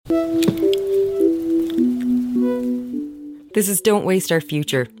This is Don't Waste Our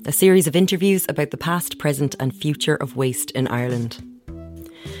Future, a series of interviews about the past, present and future of waste in Ireland.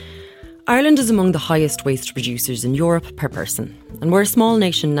 Ireland is among the highest waste producers in Europe per person. And we're a small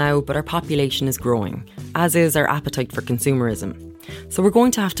nation now, but our population is growing, as is our appetite for consumerism. So we're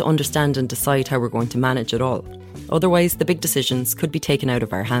going to have to understand and decide how we're going to manage it all. Otherwise, the big decisions could be taken out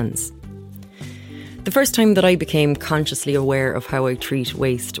of our hands. The first time that I became consciously aware of how I treat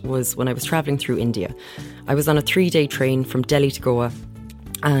waste was when I was travelling through India. I was on a 3-day train from Delhi to Goa,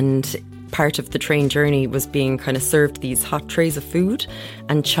 and part of the train journey was being kind of served these hot trays of food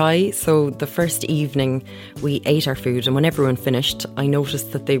and chai. So the first evening we ate our food, and when everyone finished, I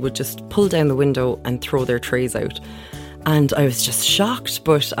noticed that they would just pull down the window and throw their trays out. And I was just shocked,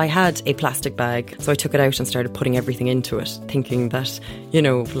 but I had a plastic bag, so I took it out and started putting everything into it, thinking that,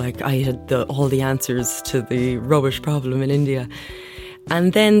 I had all the answers to the rubbish problem in India.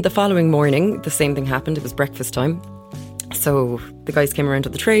 And then the following morning, the same thing happened. It was breakfast time. So the guys came around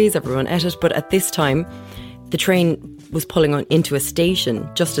with the trays, everyone ate it, but at this time, the train was pulling on into a station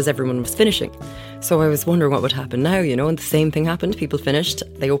just as everyone was finishing. So I was wondering what would happen now, and the same thing happened. People finished,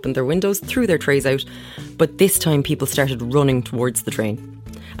 they opened their windows, threw their trays out, but this time people started running towards the train.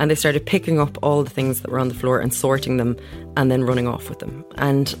 And they started picking up all the things that were on the floor and sorting them and then running off with them.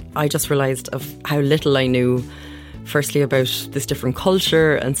 And I just realised of how little I knew, firstly about this different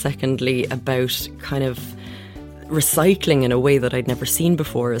culture, and secondly about kind of recycling in a way that I'd never seen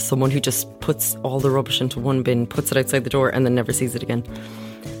before, as someone who just puts all the rubbish into one bin, puts it outside the door and then never sees it again.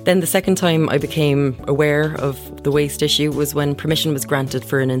 Then the second time I became aware of the waste issue was when permission was granted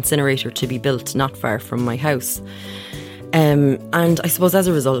for an incinerator to be built not far from my house. And I suppose as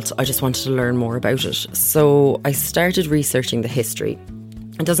a result, I just wanted to learn more about it. So I started researching the history.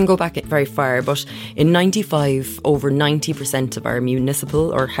 It doesn't go back very far, but in 95, over 90% of our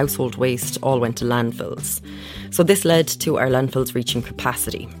municipal or household waste all went to landfills. So this led to our landfills reaching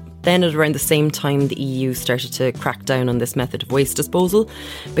capacity. Then at around the same time, the EU started to crack down on this method of waste disposal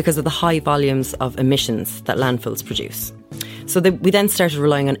because of the high volumes of emissions that landfills produce. So we then started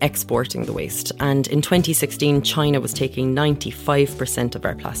relying on exporting the waste. And in 2016, China was taking 95% of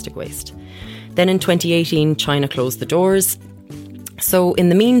our plastic waste. Then in 2018, China closed the doors. So in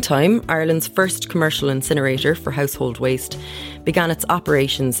the meantime, Ireland's first commercial incinerator for household waste began its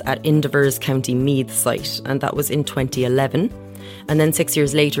operations at Indivers County Meath site, and that was in 2011. And then 6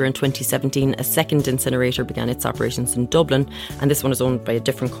 years later, in 2017, a second incinerator began its operations in Dublin, and this one is owned by a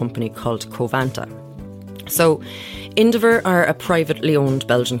different company called Covanta. So Indiver are a privately owned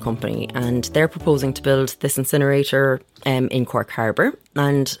Belgian company, and they're proposing to build this incinerator in Cork Harbour.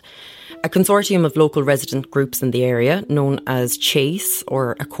 And a consortium of local resident groups in the area, known as CHASE,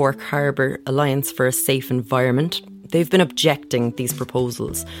 or a Cork Harbour Alliance for a Safe Environment, they've been objecting these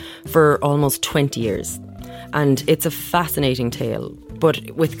proposals for almost 20 years. And it's a fascinating tale, but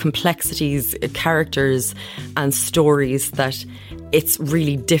with complexities, characters and stories that it's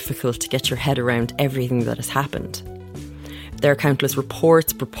really difficult to get your head around everything that has happened. There are countless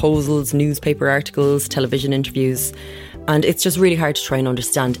reports, proposals, newspaper articles, television interviews, and it's just really hard to try and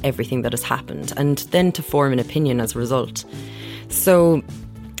understand everything that has happened and then to form an opinion as a result. So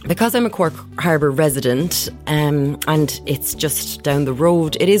because I'm a Cork Harbour resident and it's just down the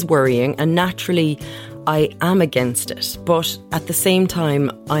road, it is worrying, and naturally I am against it. But at the same time,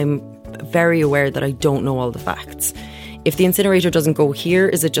 I'm very aware that I don't know all the facts. If the incinerator doesn't go here,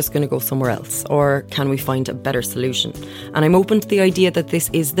 is it just going to go somewhere else? Or can we find a better solution? And I'm open to the idea that this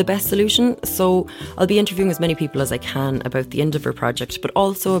is the best solution. So I'll be interviewing as many people as I can about the Indiver project, but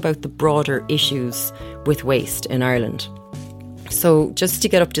also about the broader issues with waste in Ireland. So just to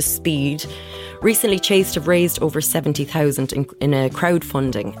get up to speed, recently CHASE have raised over 70,000 in a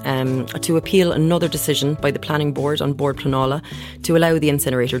crowdfunding to appeal another decision by the planning board on Bord Pleanála to allow the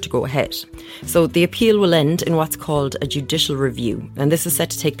incinerator to go ahead. So the appeal will end in what's called a judicial review, and this is set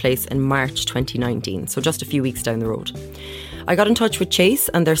to take place in March 2019, so just a few weeks down the road. I got in touch with CHASE,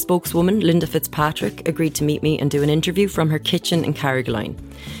 and their spokeswoman, Linda Fitzpatrick, agreed to meet me and do an interview from her kitchen in Carrigaline.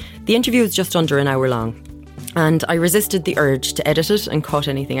 The interview was just under an hour long, and I resisted the urge to edit it and cut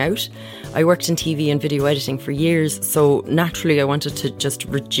anything out. I worked in TV and video editing for years, so naturally I wanted to just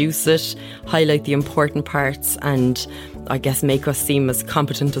reduce it, highlight the important parts, and I guess make us seem as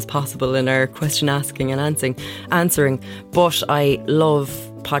competent as possible in our question asking and answering. But I love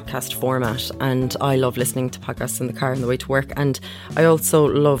podcast format, and I love listening to podcasts in the car on the way to work, and I also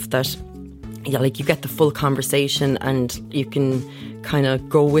love that you get the full conversation and you can kind of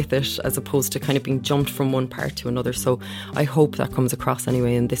go with it as opposed to kind of being jumped from one part to another. So I hope that comes across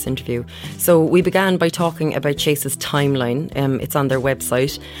anyway in this interview. So we began by talking about Chase's timeline. It's on their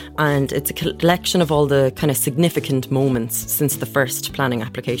website, and it's a collection of all the kind of significant moments since the first planning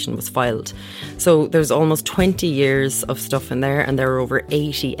application was filed. So there's almost 20 years of stuff in there, and there are over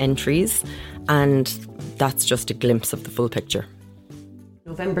 80 entries, and that's just a glimpse of the full picture.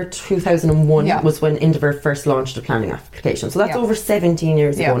 November 2001 was when Indaver first launched a planning application. So that's over 17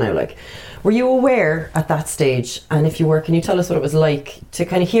 years ago now. Like, were you aware at that stage? And if you were, can you tell us what it was like to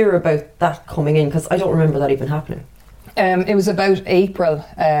kind of hear about that coming in? Because I don't remember that even happening. It was about April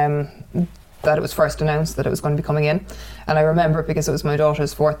that it was first announced that it was going to be coming in. And I remember it because it was my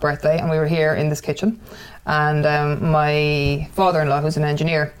daughter's 4th birthday, and we were here in this kitchen. And my father-in-law, who's an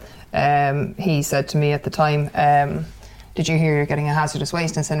engineer, he said to me at the time, did you hear you're getting a hazardous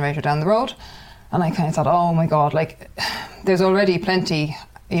waste incinerator down the road? And I kind of thought, oh my God, like, there's already plenty,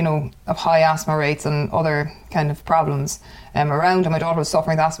 you know, of high asthma rates and other kind of problems around. And my daughter was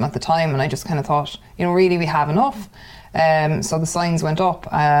suffering with asthma at the time, and I just kind of thought, you know, really, we have enough. So the signs went up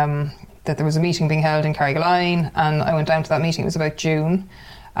that there was a meeting being held in Carrigaline, and I went down to that meeting. It was about June,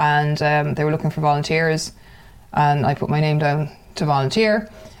 and they were looking for volunteers, and I put my name down to volunteer.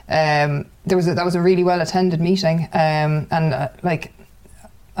 That was a really well attended meeting, and like,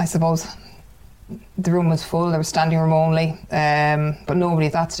 I suppose the room was full. There was standing room only, but nobody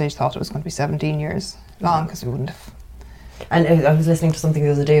at that stage thought it was going to be 17 years long, because we wouldn't have. And I was listening to something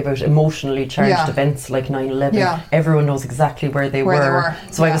the other day about emotionally charged events like 9/11. Yeah. Everyone knows exactly where they were.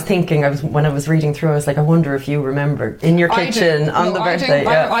 So I was thinking, when I was reading through, I was like, I wonder if you remember in your kitchen on the birthday.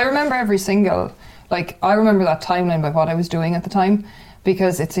 I remember every single, like, I remember that timeline by what I was doing at the time,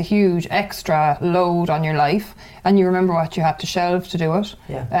 because it's a huge extra load on your life, and you remember what you had to shelve to do it.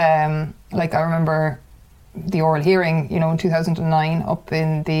 Yeah. Like, I remember the oral hearing, you know, in 2009 up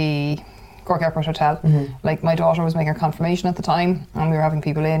in the Cork Airport Hotel. Like, my daughter was making her confirmation at the time, and we were having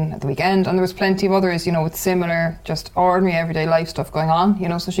people in at the weekend, and there was plenty of others, you know, with similar, just ordinary everyday life stuff going on, you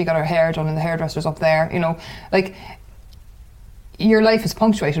know. So she got her hair done in the hairdresser's up there, you know. Like, your life is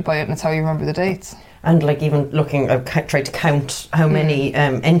punctuated by it, and it's how you remember the dates. And like, even looking, I've tried to count how many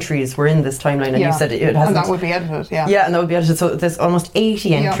entries were in this timeline, and you said it hasn't. And that would be edited, Yeah, and that would be edited. So there's almost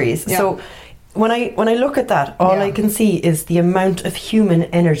 80 entries. Yeah. So when I look at that, all I can see is the amount of human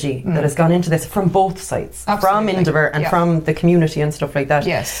energy that has gone into this from both sides, from Indaver and from the community and stuff like that.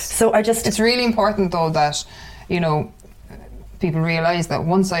 Yes. So it's really important, though, that, you know, people realise that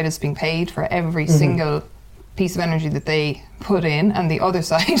one side is being paid for every single piece of energy that they put in, and the other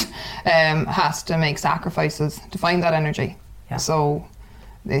side has to make sacrifices to find that energy. Yeah. So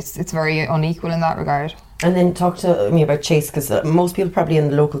it's very unequal in that regard. And then talk to me about Chase, because most people probably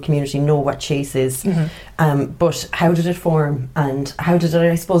in the local community know what Chase is, but how did it form, and how did it,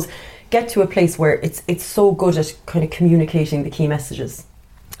 I suppose, get to a place where it's so good at kind of communicating the key messages?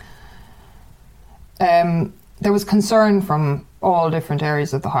 There was concern from all different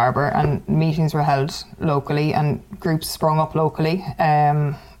areas of the harbour, and meetings were held locally, and groups sprung up locally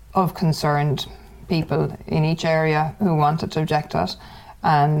of concerned people in each area who wanted to object to it.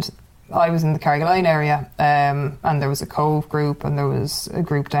 And I was in the Carrigaline area, and there was a Cove group, and there was a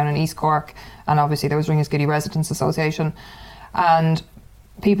group down in East Cork, and obviously there was Ringaskiddy Residents Association. And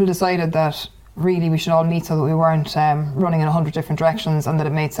people decided that really we should all meet so that we weren't running in 100 different directions, and that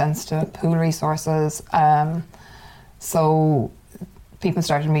it made sense to pool resources. So people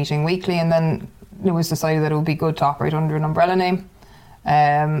started meeting weekly, and then it was decided that it would be good to operate under an umbrella name.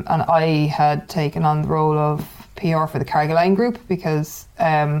 And I had taken on the role of PR for the Carrigaline group, because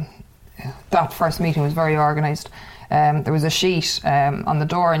that first meeting was very organised. There was a sheet on the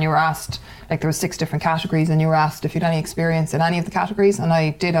door, and you were asked, like, there was 6 different categories, and you were asked if you had any experience in any of the categories, and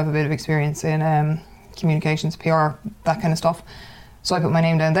I did have a bit of experience in communications, PR, that kind of stuff. So I put my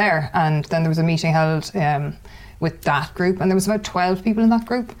name down there, and then there was a meeting held with that group, and there was about 12 people in that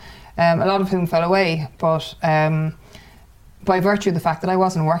group, a lot of whom fell away, but by virtue of the fact that I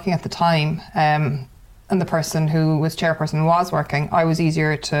wasn't working at the time, and the person who was chairperson was working, I was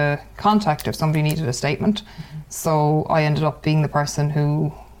easier to contact if somebody needed a statement. So I ended up being the person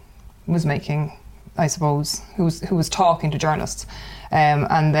who was making, I suppose, who was talking to journalists.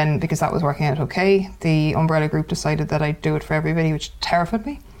 And then, because that was working out okay, the umbrella group decided that I'd do it for everybody, which terrified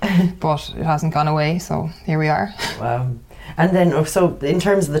me. But it hasn't gone away, so here we are. Wow. And then, so in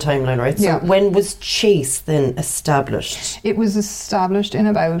terms of the timeline, right? So when was Chase then established? It was established in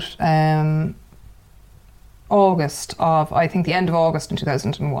about August of, I think, the end of August in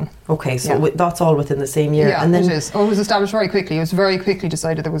 2001. Okay, so that's all within the same year. Yeah, and then it is. Oh, it was established very quickly. It was very quickly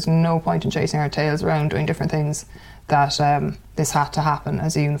decided there was no point in chasing our tails around doing different things, that this had to happen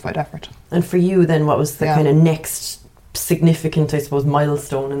as a unified effort. And for you then, what was the kind of next significant, I suppose,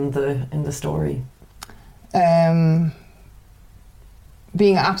 milestone in the story?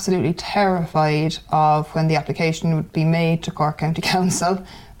 Being absolutely terrified of when the application would be made to Cork County Council,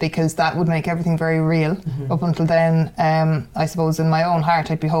 because that would make everything very real. Up until then, I suppose in my own heart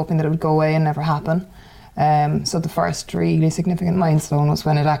I'd be hoping that it would go away and never happen. So the first really significant milestone was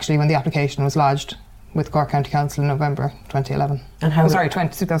when the application was lodged with Cork County Council in November 2011. And how?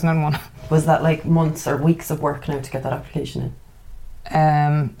 2001. Was that like months or weeks of work now to get that application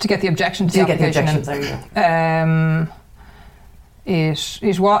in? To get the objection to the application in.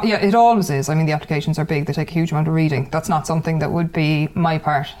 It always is. I mean, the applications are big. They take a huge amount of reading. That's not something that would be my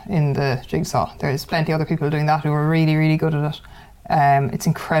part in the jigsaw. There's plenty of other people doing that who are really, really good at it. It's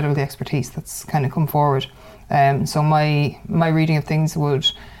incredible, the expertise that's kind of come forward. So my reading of things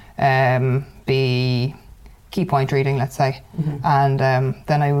would be key point reading, let's say, and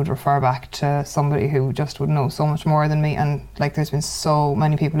then I would refer back to somebody who just would know so much more than me. And like, there's been so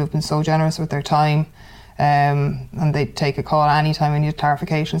many people who've been so generous with their time. And they'd take a call any time we needed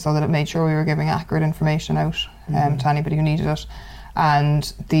clarification, so that it made sure we were giving accurate information out to anybody who needed it.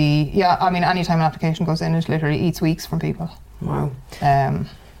 And any time an application goes in, it literally eats weeks from people. Wow.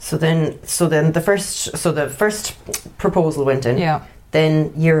 So then the first proposal went in. Yeah.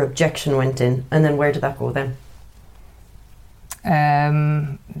 Then your objection went in, and then where did that go then?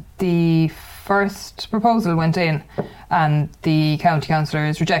 The first proposal went in, and the county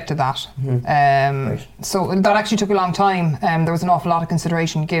councillors rejected that. Right. So that actually took a long time. There was an awful lot of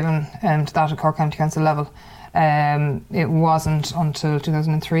consideration given to that at Cork County Council level. It wasn't until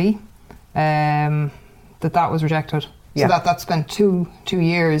 2003 that was rejected. So that spent two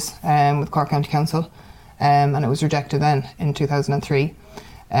years with Cork County Council, and it was rejected then in 2003.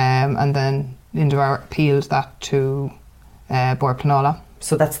 And then Indevar appealed that to Bord Pleanála.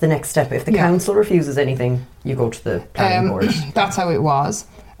 So that's the next step. If the council refuses anything, you go to the planning board. That's how it was.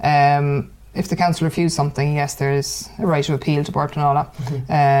 If the council refused something, yes, there is a right of appeal to Bord Pleanála.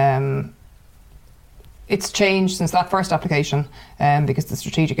 It's changed since that first application because the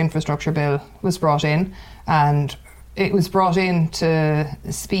Strategic Infrastructure Bill was brought in, and it was brought in to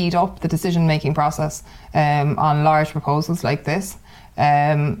speed up the decision-making process on large proposals like this,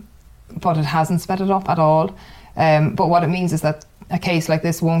 but it hasn't sped it up at all. But what it means is that a case like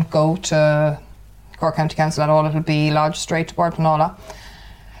this won't go to Cork County Council at all. It'll be lodged straight to Bord Pleanála,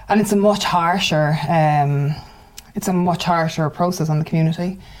 and it's a much harsher process on the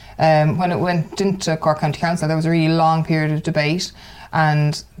community. When it went into Cork County Council, there was a really long period of debate,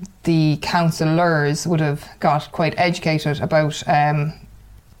 and the councillors would have got quite educated about a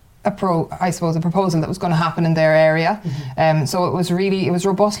proposal that was going to happen in their area. So it was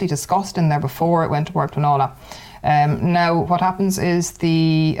robustly discussed in there before it went to Bord Pleanála. Now what happens is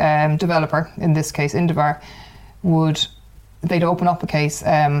the developer, in this case Indevar, they'd open up a case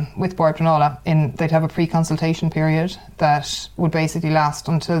with Bord Pleanála. They'd have a pre-consultation period that would basically last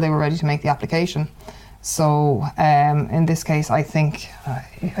until they were ready to make the application. So in this case, I think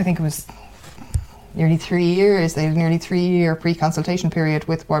it was nearly 3 years. They had a nearly 3-year pre-consultation period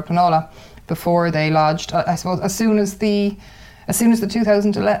with Bord Pleanála before they lodged. I suppose as soon as the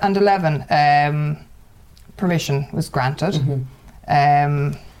 2011 permission was granted.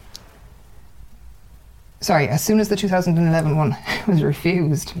 As soon as the 2011 one was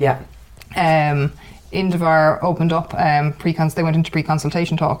refused. Indevar opened up they went into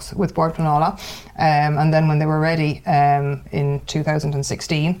pre-consultation talks with Bord Pleanála, and then when they were ready in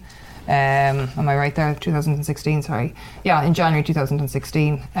 2016, am I right there? 2016, sorry. Yeah, in January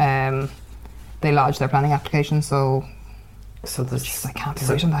 2016, they lodged their planning application. So I can't be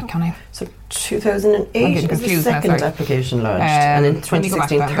right on that, can I? So 2008 was the second application lodged, and in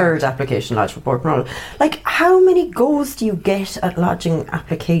 2016 third application lodged for Bord Pleanála. Like, how many goes do you get at lodging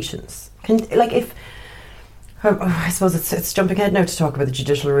applications? I suppose it's jumping ahead now to talk about the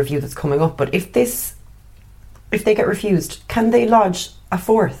judicial review that's coming up, but if they get refused, can they lodge a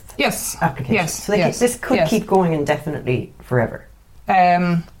fourth application? Yes. So this could keep going indefinitely forever.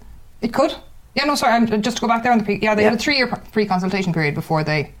 It could. Yeah, no, sorry, just to go back there on they had a 3-year pre-consultation period before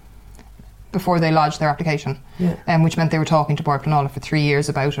they lodged their application, which meant they were talking to Bord Pleanála for 3 years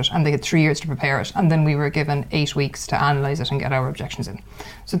about it, and they had 3 years to prepare it, and then we were given 8 weeks to analyse it and get our objections in.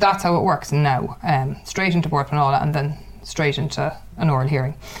 So that's how it works now, straight into Bord Pleanála and then straight into an oral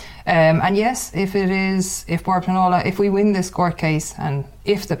hearing. And yes, if Portmanola, if we win this court case and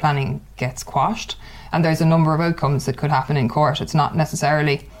if the planning gets quashed, and there's a number of outcomes that could happen in court, it's not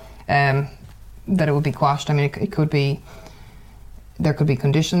necessarily that it would be quashed. I mean, it could be, there could be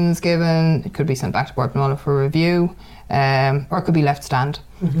conditions given, it could be sent back to Portmanola for review, or it could be left stand.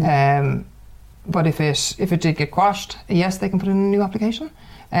 Mm-hmm. But if it did get quashed, yes, they can put in a new application.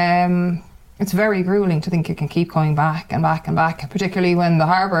 It's very gruelling to think it can keep going back and back and back, particularly when the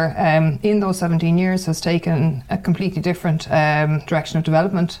harbour in those 17 years has taken a completely different direction of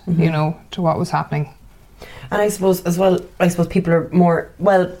development, mm-hmm. you know, to what was happening. And I suppose as well, people are more,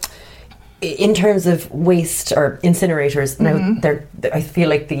 well, in terms of waste or incinerators, mm-hmm. now I feel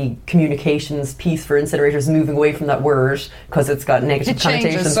like the communications piece for incinerators is moving away from that word because it's got negative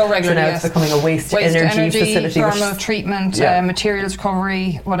connotations. So regularly, so now it's becoming a waste energy facility. Thermal treatment, materials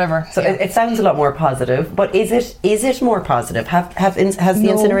recovery, whatever. So it sounds a lot more positive, but is it more positive? Has the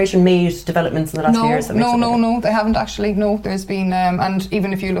incineration made developments in the last few years? No, they haven't actually. No, there's been, and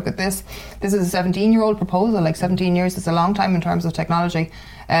even if you look at this is a 17-year-old proposal. Like 17 years is a long time in terms of technology.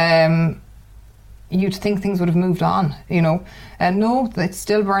 You'd think things would have moved on, you know. And no, it's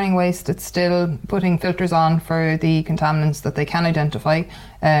still burning waste. It's still putting filters on for the contaminants that they can identify.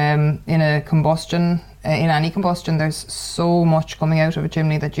 In a combustion, in any combustion, there's so much coming out of a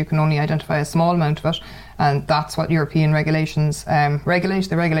chimney that you can only identify a small amount of it. And that's what European regulations regulate.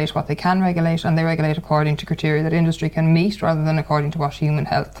 They regulate what they can regulate, and they regulate according to criteria that industry can meet rather than according to what human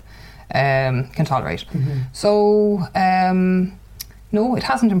health can tolerate. Mm-hmm. So... no, it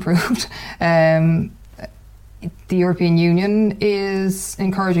hasn't improved. The European Union is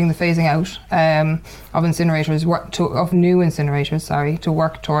encouraging the phasing out of incinerators, of new incinerators, to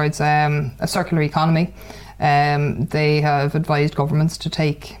work towards a circular economy. They have advised governments to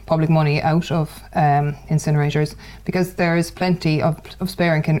take public money out of incinerators because there is plenty of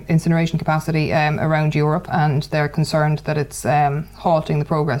spare incineration capacity around Europe, and they're concerned that it's halting the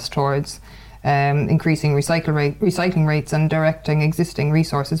progress towards increasing recycling rates and directing existing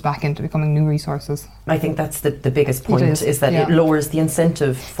resources back into becoming new resources. I think that's the biggest point, is that it lowers the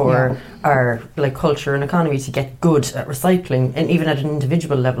incentive for our culture and economy to get good at recycling, and even at an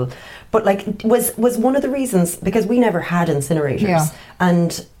individual level. But was one of the reasons, because we never had incinerators,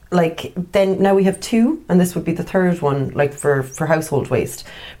 and then now we have two, and this would be the third one, for household waste.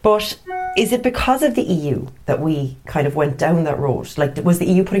 But is it because of the EU that we kind of went down that road? Was the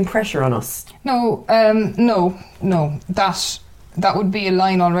EU putting pressure on us? No. That would be a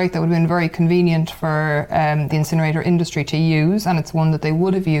line, all right, that would have been very convenient for the incinerator industry to use, and it's one that they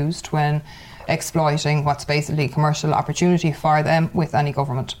would have used when exploiting what's basically commercial opportunity for them with any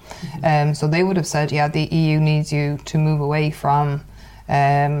government. Mm-hmm. So they would have said, the EU needs you to move away from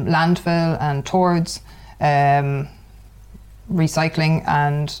landfill and towards recycling,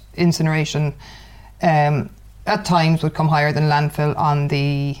 and incineration at times would come higher than landfill on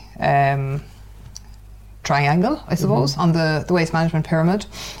the triangle, I suppose, mm-hmm. on the waste management pyramid.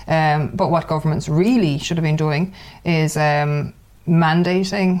 But what governments really should have been doing is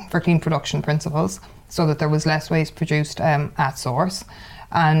mandating for clean production principles so that there was less waste produced at source,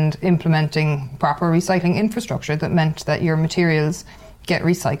 and implementing proper recycling infrastructure that meant that your materials get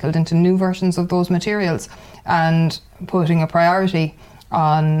recycled into new versions of those materials, and putting a priority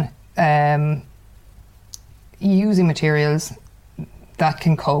on using materials that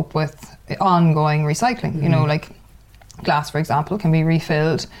can cope with ongoing recycling. Mm-hmm. You know, like glass, for example, can be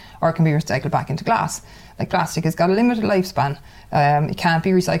refilled or can be recycled back into glass. Like plastic has got a limited lifespan. It can't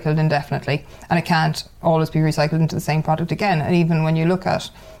be recycled indefinitely, and it can't always be recycled into the same product again. And even when you look at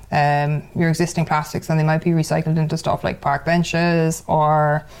your existing plastics, and they might be recycled into stuff like park benches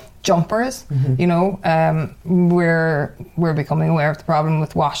or jumpers, mm-hmm. you know, we're becoming aware of the problem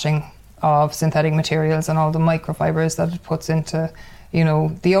with washing of synthetic materials and all the microfibers that it puts into, you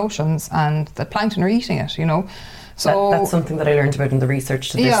know, the oceans, and that plankton are eating it, you know. So that's something that I learned about in the research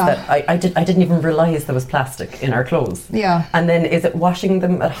to this, that I didn't even realise there was plastic in our clothes. Yeah. And then is it washing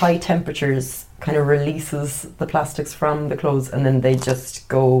them at high temperatures kind of releases the plastics from the clothes, and then they just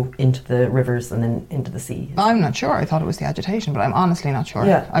go into the rivers and then into the sea? I'm not sure. I thought it was the agitation, but I'm honestly not sure.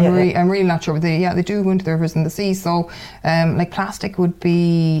 I'm really not sure. But they do go into the rivers and the sea. So plastic would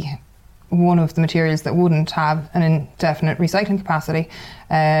be one of the materials that wouldn't have an indefinite recycling capacity.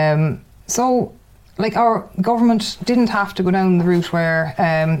 So our government didn't have to go down the route where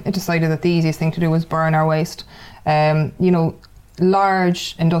it decided that the easiest thing to do was burn our waste.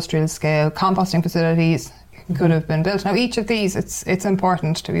 Large industrial scale composting facilities could have been built. Now, each of these, it's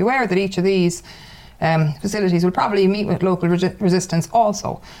important to be aware that each of these facilities will probably meet with local resistance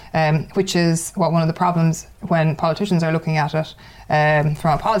also, which is one of the problems when politicians are looking at it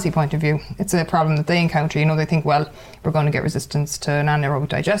from a policy point of view. It's a problem that they encounter. They think, well, we're going to get resistance to an anaerobic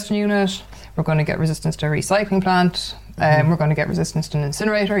digestion unit, we're going to get resistance to a recycling plant, we're going to get resistance to an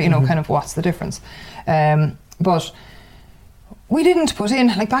incinerator, kind of what's the difference. But we didn't put in,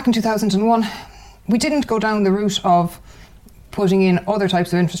 like back in 2001, we didn't go down the route of putting in other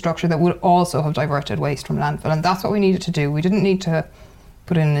types of infrastructure that would also have diverted waste from landfill, and that's what we needed to do. We didn't need to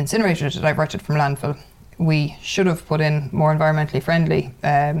put in an incinerator to divert it from landfill. We should have put in more environmentally friendly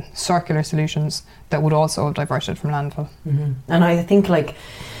circular solutions that would also have diverted from landfill. And I think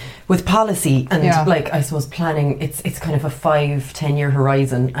with policy and I suppose planning, it's kind of a 5-10 year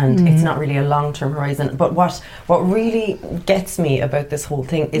horizon, and it's not really a long-term horizon. But what really gets me about this whole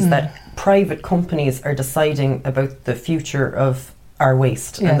thing is that private companies are deciding about the future of our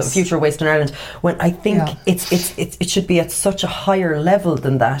waste and the future of waste in Ireland, when I think it should be at such a higher level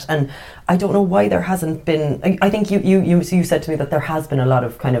than that. And I don't know why there hasn't been. I think you said to me that there has been a lot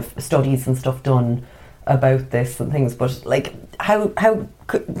of kind of studies and stuff done about this and things, but how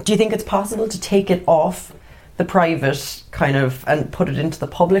do you think it's possible to take it off the private kind of and put it into the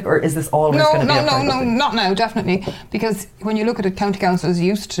public, or is this always going to be a private thing? Not now, definitely, because when you look at it, county councils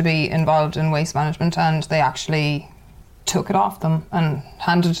used to be involved in waste management, and they actually took it off them and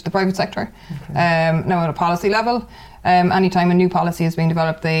handed it to the private sector. Now at a policy level, anytime a new policy is being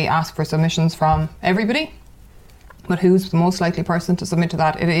developed, they ask for submissions from everybody. But who's the most likely person to submit to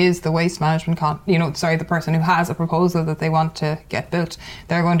that? It is the waste management, the person who has a proposal that they want to get built.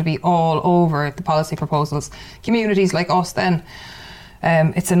 They're going to be all over the policy proposals. Communities like us then,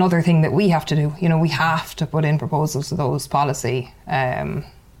 it's another thing that we have to do. We have to put in proposals to those policy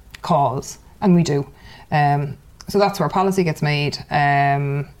calls, and we do. So that's where policy gets made.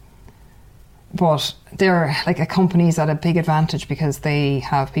 But they're a company's at a big advantage because they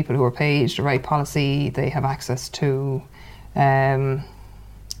have people who are paid to write policy. They have access to,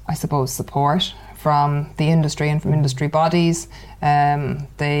 support from the industry and from industry bodies.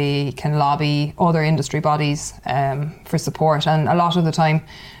 They can lobby other industry bodies for support. And a lot of the time,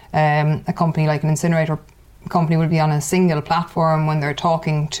 a company like an incinerator company will be on a single platform when they're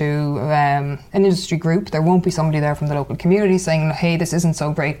talking to an industry group. There won't be somebody there from the local community saying, hey, this isn't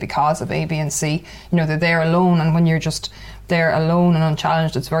so great because of A, B and C. They're there alone, and when you're just there alone and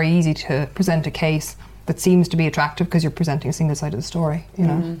unchallenged, it's very easy to present a case that seems to be attractive because you're presenting a single side of the story.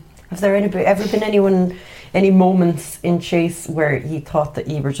 Have there ever been any moments in Chase where you thought that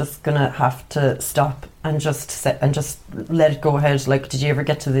you were just going to have to stop and just let it go ahead? Did you ever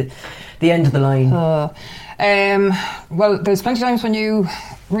get to the end of the line? Well, there's plenty of times when you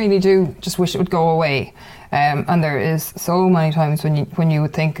really do just wish it would go away. And there is so many times when you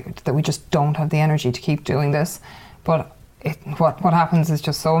would think that we just don't have the energy to keep doing this. But what happens is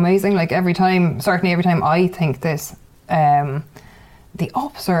just so amazing. Every time I think this, the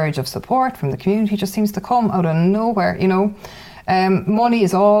upsurge of support from the community just seems to come out of nowhere. Money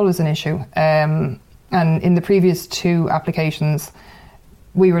is always an issue. And in the previous 2 applications,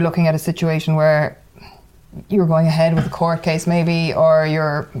 we were looking at a situation where you're going ahead with a court case maybe, or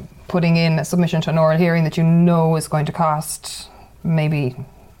you're putting in a submission to an oral hearing that is going to cost maybe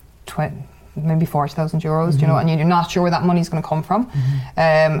 40,000 euros, and you're not sure where that money's going to come from.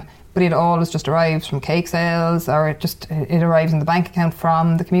 But it always just arrives from cake sales, or it arrives in the bank account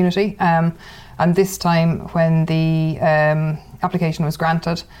from the community. And this time, when the application was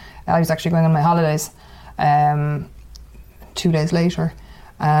granted, I was actually going on my holidays 2 days later.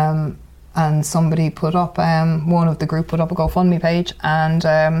 And somebody put up, one of the group put up a GoFundMe page, and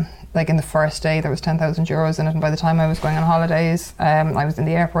in the first day there was 10,000 euros in it, and by the time I was going on holidays, I was in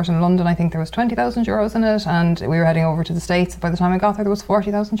the airport in London, I think there was 20,000 euros in it, and we were heading over to the States. By the time I got there was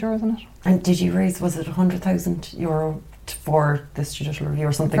 40,000 euros in it. And did you raise, was it 100,000 euro for this judicial review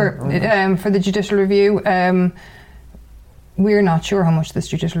or something? For the judicial review, we're not sure how much this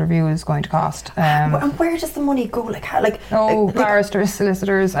judicial review is going to cost. And where does the money go? Barristers,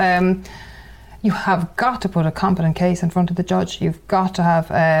 solicitors. You have got to put a competent case in front of the judge. You've got to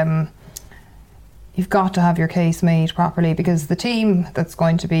have your case made properly, because the team that you're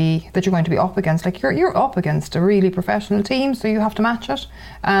going to be up against, you're up against a really professional team, so you have to match it,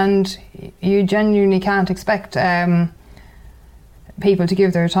 and you genuinely can't expect people to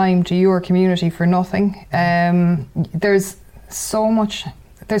give their time to your community for nothing. There's so much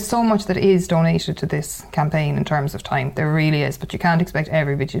that is donated to this campaign in terms of time. There really is, but you can't expect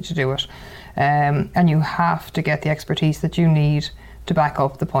everybody to do it. And you have to get the expertise that you need to back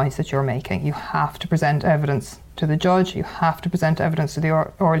up the points that you're making. You have to present evidence to the judge. You have to present evidence to the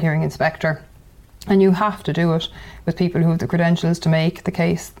oral hearing inspector. And you have to do it with people who have the credentials to make the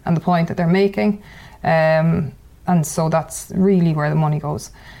case and the point that they're making. And so that's really where the money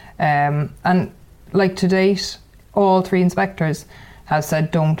goes. And like to date, all 3 inspectors have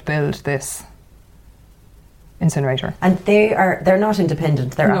said don't build this incinerator. And they're not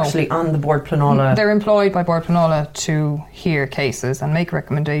independent, they're actually on the Bord Pleanála. They're employed by Bord Pleanála to hear cases and make a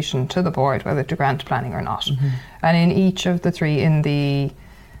recommendation to the board whether to grant planning or not. And in each of the 3, in the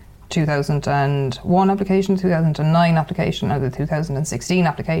 2001 application, 2009 application, or the 2016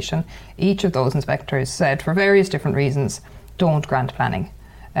 application, each of those inspectors said, for various different reasons, don't grant planning.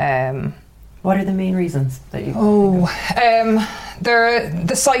 What are the main reasons that you?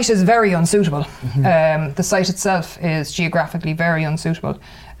 The site is very unsuitable. The site itself is geographically very unsuitable.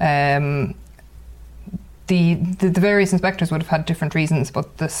 The various inspectors would have had different reasons,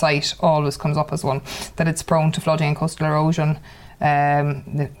 but the site always comes up as one, that it's prone to flooding and coastal erosion,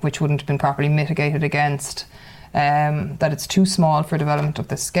 which wouldn't have been properly mitigated against, that it's too small for development of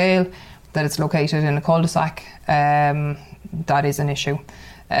this scale, that it's located in a cul-de-sac. That is an issue.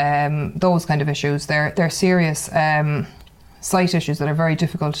 Those kind of issues, they're serious site issues that are very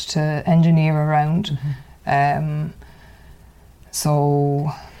difficult to engineer around. And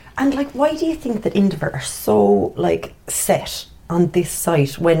like, why do you think that Indever are so like set on this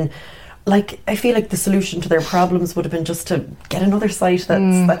site when, like, I feel like the solution to their problems would have been just to get another site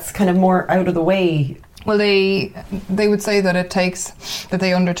that's kind of more out of the way? Well, they would say that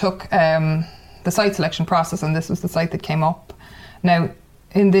they undertook the site selection process, and this was the site that came up. Now,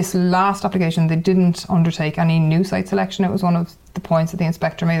 in this last application, they didn't undertake any new site selection. It was one of the points that the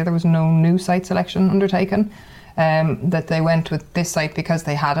inspector made, that there was no new site selection undertaken, that they went with this site because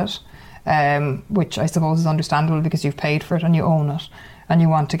they had it, which I suppose is understandable because you've paid for it and you own it and you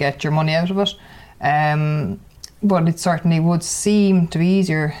want to get your money out of it. But it certainly would seem to be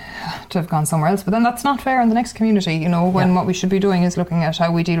easier to have gone somewhere else. But then that's not fair in the next community, when what we should be doing is looking at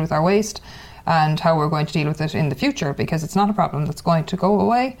how we deal with our waste and how we're going to deal with it in the future, because it's not a problem that's going to go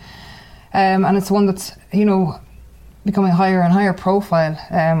away. And it's one that's, becoming higher and higher profile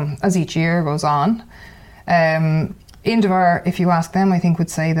as each year goes on. Indever, if you ask them, I think would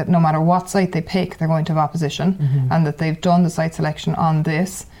say that no matter what site they pick, they're going to have opposition, and that they've done the site selection on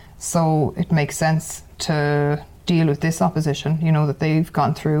this, so it makes sense to deal with this opposition, that they've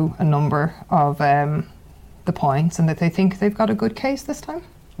gone through a number of the points and that they think they've got a good case this time.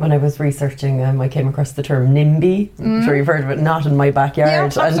 When I was researching, I came across the term NIMBY. I'm sure you've heard of it, not in my backyard.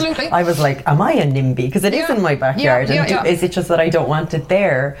 Yeah, absolutely. And I was like, am I a NIMBY? Because it is in my backyard. Is it just that I don't want it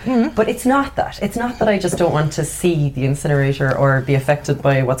there? But it's not that. It's not that I just don't want to see the incinerator or be affected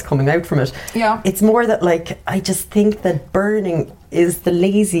by what's coming out from it. Yeah. It's more that, like, I just think that burning is the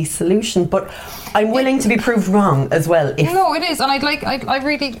lazy solution, but I'm willing to be proved wrong as well. No, it is, and I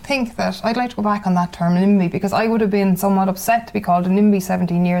really think that I'd like to go back on that term NIMBY, because I would have been somewhat upset to be called a NIMBY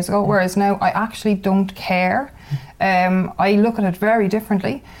 17 years ago, whereas now I actually don't care. I look at it very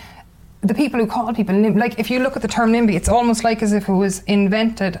differently. The people who call people NIMBY, like if you look at the term NIMBY, it's almost like as if it was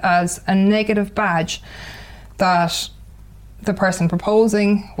invented as a negative badge that the person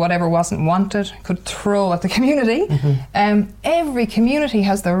proposing whatever wasn't wanted could throw at the community. Every community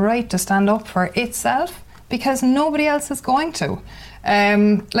has the right to stand up for itself, because nobody else is going to.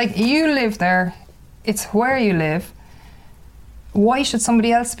 Like, you live there, it's where you live. Why should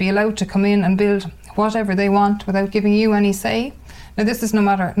somebody else be allowed to come in and build whatever they want without giving you any say? Now, this is no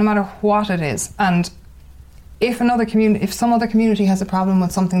matter what it is. And if some other community has a problem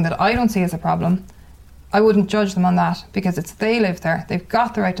with something that I don't see as a problem, I wouldn't judge them on that, because they live there. They've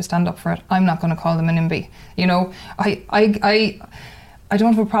got the right to stand up for it. I'm not going to call them a NIMBY. I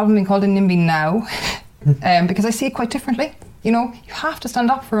don't have a problem being called a NIMBY now, because I see it quite differently. You have to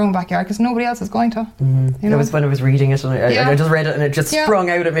stand up for your own backyard, because nobody else is going to. It was when I was reading it, and I just read it, and it just sprung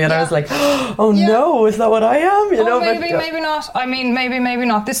out at me, and I was like, "Oh no, is that what I am?" Maybe not. I mean, maybe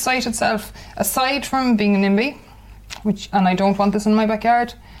not. This site itself, aside from being a NIMBY, and I don't want this in my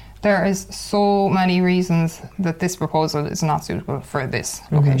backyard, there is so many reasons that this proposal is not suitable for this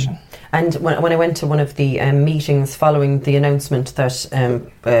location. And when I went to one of the meetings following the announcement that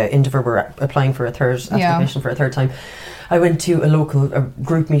Indever were applying for a third application for a third time, I went to a local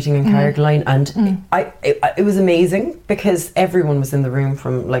group meeting in Carrigaline, and it was amazing, because everyone was in the room,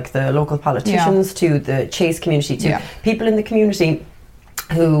 from like the local politicians to the Chase community to people in the community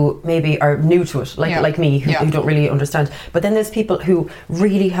who maybe are new to it, like me, who don't really understand. But then there's people who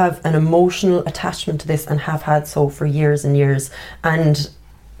really have an emotional attachment to this and have had so for years and years. And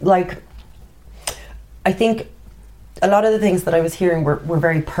like, I think a lot of the things that I was hearing were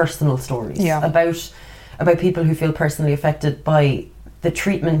very personal stories about people who feel personally affected by the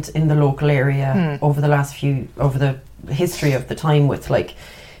treatment in the local area over the history of the time with like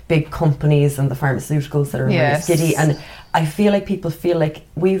big companies and the pharmaceuticals that are really skiddy, and I feel like people feel like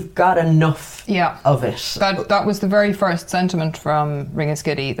we've got enough of it. That was the very first sentiment from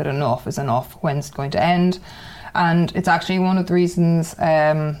Ringaskiddy, that enough is enough, when's it going to end? And it's actually one of the reasons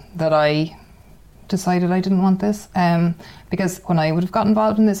that I decided I didn't want this, because when I would have got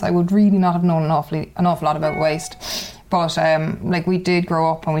involved in this, I would really not have known an awful lot about waste. But like, we did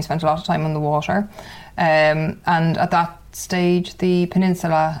grow up and we spent a lot of time on the water, and at that stage the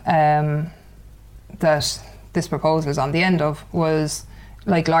peninsula that this proposal is on the end of was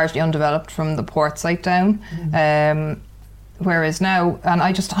like largely undeveloped from the port site down, whereas now, and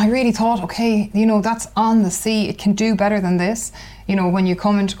I really thought, okay, you know, that's on the sea, it can do better than this. You know, when you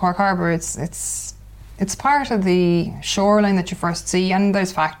come into Cork Harbour, it's part of the shoreline that you first see, and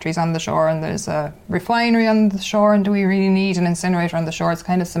there's factories on the shore and there's a refinery on the shore, and do we really need an incinerator on the shore? It's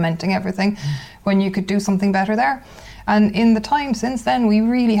kind of cementing everything when you could do something better there. And in the time since then, we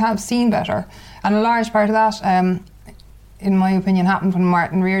really have seen better. And a large part of that, in my opinion, happened when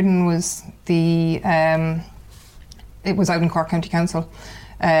Martin Reardon was it was out in Cork County Council,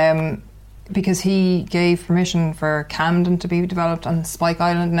 because he gave permission for Camden to be developed on Spike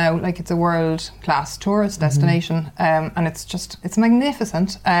Island now. Like, it's a world-class tourist destination, and it's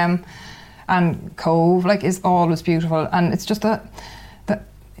magnificent. And Cove, like, is always beautiful. And it's just that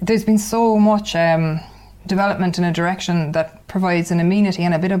there's been so much development in a direction that provides an amenity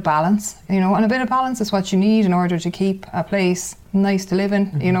and a bit of balance, you know, and a bit of balance is what you need in order to keep a place nice to live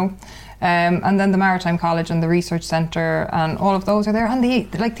in, you know. And then the Maritime College and the Research Centre and all of those are there, and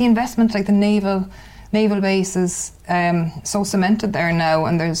the investment, like the naval base is so cemented there now,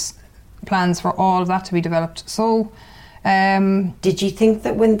 and there's plans for all of that to be developed. So did you think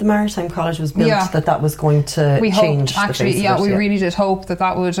that when the Maritime College was built that was going to change the face of it? We really did hope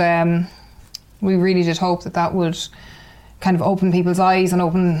that would we really did hope that would kind of open people's eyes and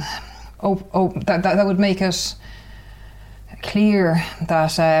that would make it clear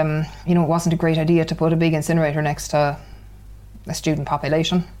that you know, it wasn't a great idea to put a big incinerator next to a student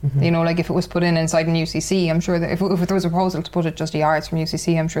population. You know, like if it was put inside an UCC, I'm sure that if there was a proposal to put it just yards from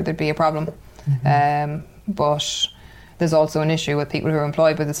UCC, I'm sure there'd be a problem. But there's also an issue with people who are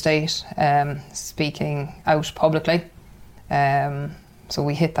employed by the state speaking out publicly. So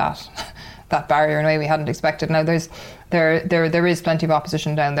we hit that barrier in a way we hadn't expected. Now there is plenty of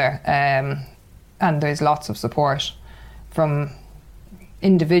opposition down there, and there's lots of support from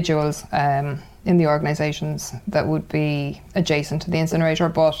individuals in the organisations that would be adjacent to the incinerator,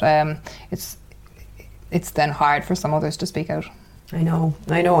 but it's then hard for some others to speak out. I know,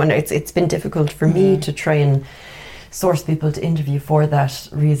 and it's been difficult for me to try and source people to interview for that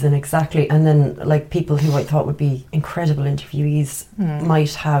reason exactly. And then, like, people who I thought would be incredible interviewees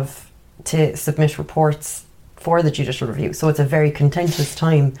might have to submit reports for the judicial review. So it's a very contentious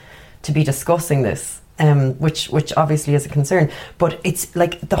time to be discussing this, which obviously is a concern. But it's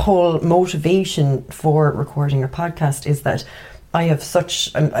like the whole motivation for recording a podcast is that I have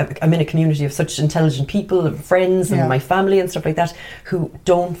I'm in a community of such intelligent people, friends and my family and stuff like that, who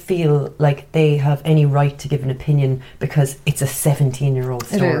don't feel like they have any right to give an opinion because it's a 17-year-old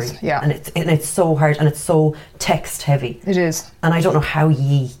story. It is, yeah. And it's so hard and it's so text heavy. It is. And I don't know how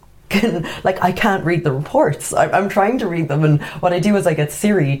ye can, like, I can't read the reports. I'm trying to read them, and what I do is I get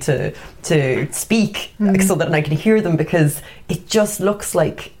Siri to speak so that I can hear them, because it just looks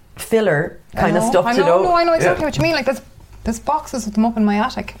like filler kind of stuff. I know exactly what you mean. Like, there's boxes of them up in my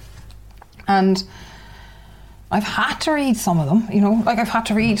attic, and I've had to read some of them, you know, like I've had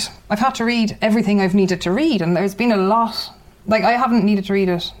to read everything I've needed to read, and there's been a lot. Like, I haven't needed to read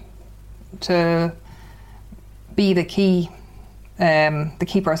it to be the key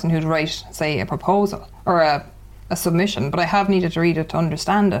person who'd write, say, a proposal or a submission, but I have needed to read it to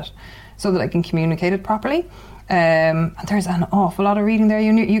understand it so that I can communicate it properly. And there's an awful lot of reading there.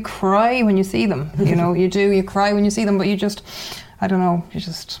 You cry when you see them, you know, you cry when you see them, but you just, I don't know,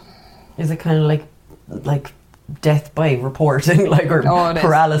 is it kind of like death by reporting, like, or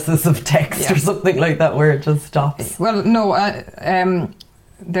paralysis of text or something like that, where it just stops? Well, no,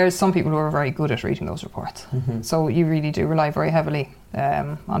 there's some people who are very good at reading those reports, so you really do rely very heavily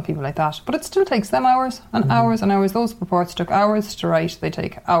on people like that, but it still takes them hours and hours and hours. Those reports took hours to write, they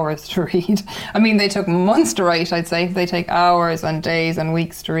take hours to read. I mean, they took months to write, I'd say. They take hours and days and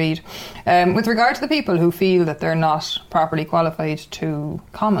weeks to read. With regard to the people who feel that they're not properly qualified to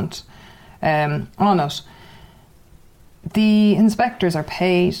comment on it, the inspectors are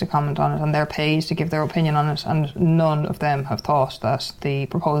paid to comment on it, and they're paid to give their opinion on it, and none of them have thought that the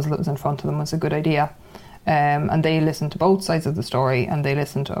proposal that was in front of them was a good idea. And they listen to both sides of the story, and they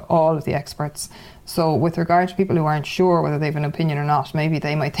listen to all of the experts. So with regard to people who aren't sure whether they have an opinion or not, maybe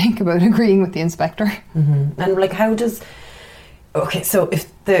they might think about agreeing with the inspector. Mm-hmm. And like, how does... Okay, so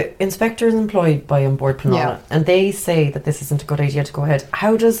if the inspector is employed by An Bord Pleanála and they say that this isn't a good idea to go ahead,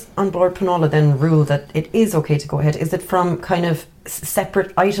 how does An Bord Pleanála then rule that it is okay to go ahead? Is it from kind of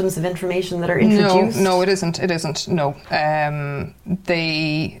separate items of information that are introduced? No, it isn't. It isn't. No.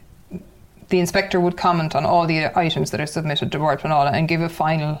 The inspector would comment on all the items that are submitted to Bord Pleanála and give a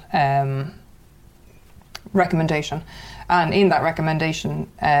final recommendation. And in that recommendation,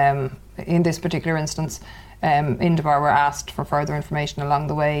 in this particular instance, Indebar were asked for further information along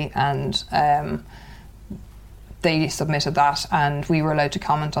the way, and they submitted that, and we were allowed to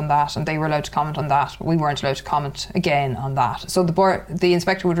comment on that, and they were allowed to comment on that. We weren't allowed to comment again on that. So the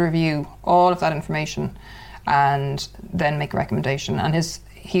inspector would review all of that information and then make a recommendation. And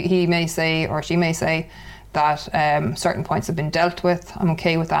he may say, or she may say, that certain points have been dealt with. I'm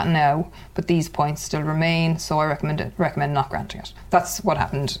okay with that now, but these points still remain, so I recommend not granting it. That's what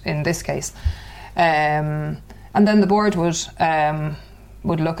happened in this case. And then the board would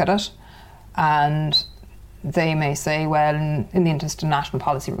look at it, and they may say, well, in the interest of national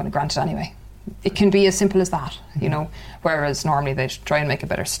policy, we're going to grant it anyway. It can be as simple as that, you know, whereas normally they try and make a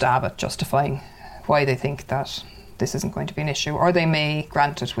better stab at justifying why they think that this isn't going to be an issue. Or they may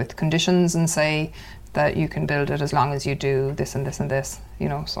grant it with conditions and say that you can build it as long as you do this and this and this, you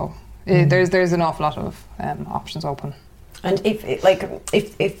know. So there's an awful lot of options open. And if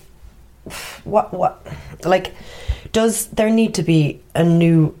what like, does there need to be a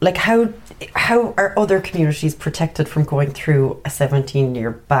new, like, how are other communities protected from going through a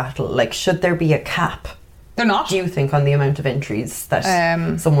 17-year battle? Like, should there be a cap? They're not. Do you think, on the amount of entries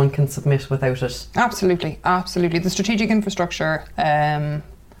that someone can submit without it? Absolutely. The Strategic Infrastructure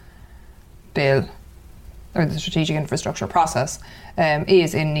bill, or the Strategic Infrastructure process,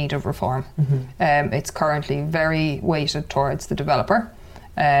 is in need of reform. Mm-hmm. It's currently very weighted towards the developer.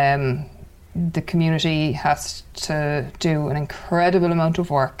 The community has to do an incredible amount of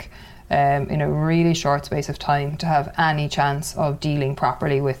work in a really short space of time to have any chance of dealing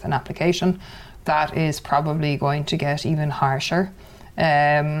properly with an application. That is probably going to get even harsher.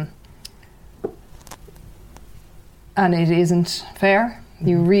 And it isn't fair.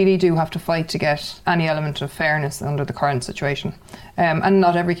 You really do have to fight to get any element of fairness under the current situation. And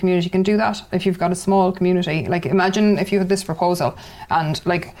not every community can do that. If you've got a small community, like, imagine if you had this proposal, and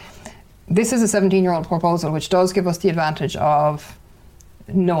like, this is a 17-year-old proposal, which does give us the advantage of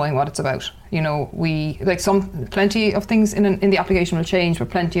knowing what it's about. You know, plenty of things in the application will change, but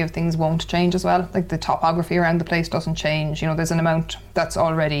plenty of things won't change as well. Like, the topography around the place doesn't change. You know, there's an amount that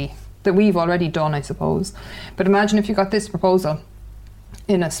we've already done, I suppose. But imagine if you got this proposal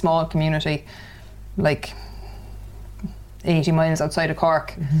in a small community, like 80 miles outside of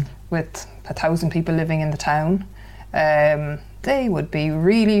Cork, with 1,000 people living in the town. They would be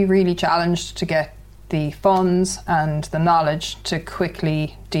really, really challenged to get the funds and the knowledge to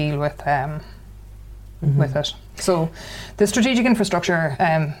quickly deal with it. So the Strategic Infrastructure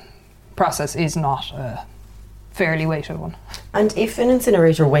process is not a fairly weighted one. And if an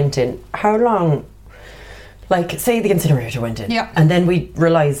incinerator went in, how long, like, say the incinerator went in, and then we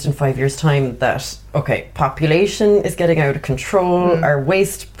realised in 5 years' time that, okay, population is getting out of control, our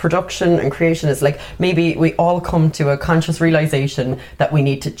waste production and creation is, like, maybe we all come to a conscious realisation that we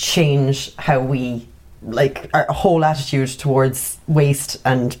need to change how we, like, our whole attitude towards waste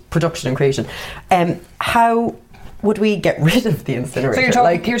and production and creation. How would we get rid of the incinerator? So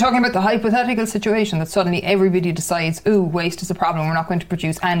you're talking about the hypothetical situation that suddenly everybody decides, ooh, waste is a problem, we're not going to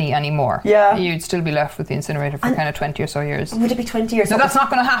produce any anymore. Yeah. You'd still be left with the incinerator for kind of 20 or so years. Would it be 20 years? No, that's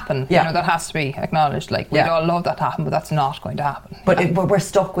not going to happen. Yeah. You know, that has to be acknowledged. Like, we'd all love that to happen, but that's not going to happen. But we're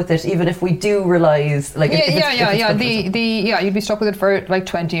stuck with it, even if we do realise, like... You'd be stuck with it for like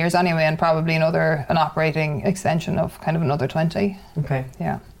 20 years anyway, and probably an operating extension of kind of another 20. Okay.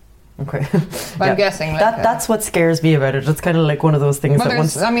 Yeah. Okay. I'm guessing that's what scares me about it. It's kind of like one of those things.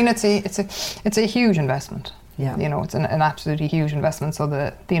 It's a huge investment. Yeah. You know, it's an absolutely huge investment. So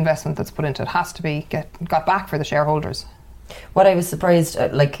the investment that's put into it has to be got back for the shareholders. What I was surprised,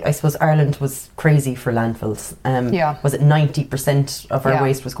 I suppose Ireland was crazy for landfills. Was it 90% of our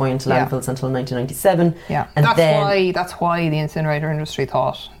waste was going into landfills until 1997? Yeah. And that's why the incinerator industry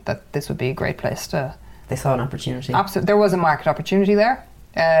thought that this would be a great place to. They saw an opportunity. Absolutely, there was a market opportunity there.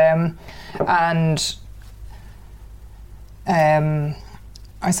 I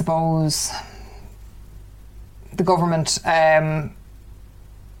suppose the government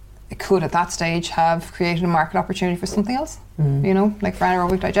it could at that stage have created a market opportunity for something else, you know, like for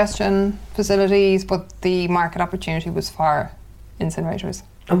anaerobic digestion facilities, but the market opportunity was for incinerators.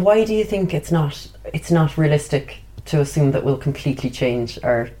 And why do you think it's not realistic to assume that we'll completely change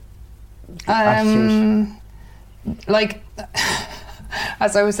our attitude? Like,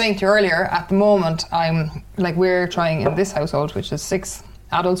 as I was saying to you earlier, at the moment, we're trying in this household, which is 6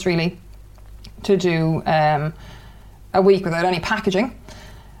 adults really, to do a week without any packaging.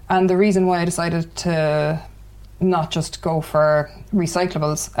 And the reason why I decided to not just go for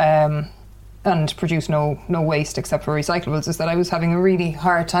recyclables and produce no waste except for recyclables is that I was having a really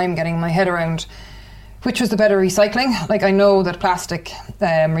hard time getting my head around which was the better recycling. Like, I know that plastic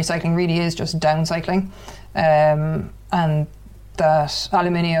recycling really is just downcycling, and that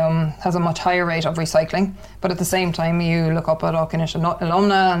aluminium has a much higher rate of recycling. But at the same time, you look up at Auchinish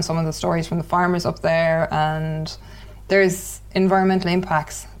Alumna and some of the stories from the farmers up there, and there's environmental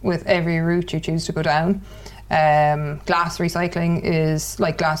impacts with every route you choose to go down. Glass recycling is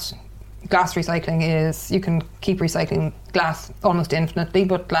like glass recycling is, you can keep recycling glass almost infinitely,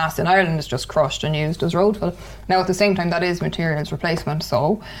 but glass in Ireland is just crushed and used as road fill. Now, at the same time, that is materials replacement,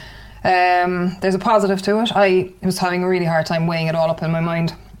 so there's a positive to it. I was having a really hard time weighing it all up in my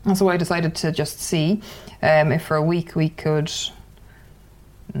mind, and so I decided to just see if for a week we could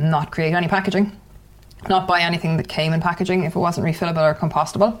not create any packaging, not buy anything that came in packaging if it wasn't refillable or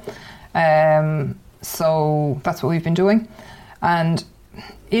compostable. So that's what we've been doing, and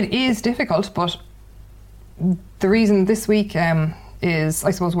it is difficult, but the reason this week is,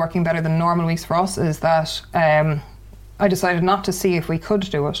 I suppose, working better than normal weeks for us is that I decided not to see if we could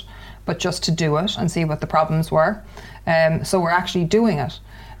do it, but just to do it and see what the problems were. So we're actually doing it.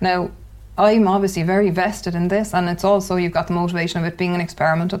 Now, I'm obviously very vested in this, and it's also, you've got the motivation of it being an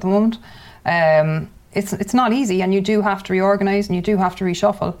experiment at the moment. It's not easy, and you do have to reorganise and you do have to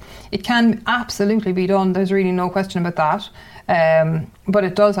reshuffle. It can absolutely be done, there's really no question about that. But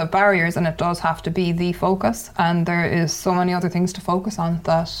it does have barriers, and it does have to be the focus, and there is so many other things to focus on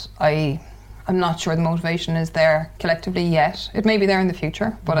that I'm not sure the motivation is there collectively yet. It may be there in the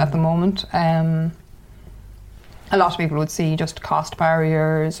future, but at the moment a lot of people would see just cost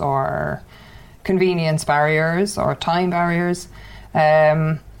barriers or convenience barriers or time barriers,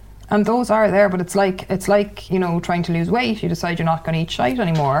 and those are there, but it's like, you know, trying to lose weight. You decide you're not going to eat shite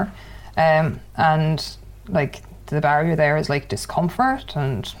anymore, and like, the barrier there is like discomfort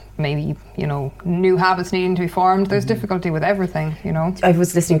and maybe, you know, new habits needing to be formed. There's difficulty with everything, you know. I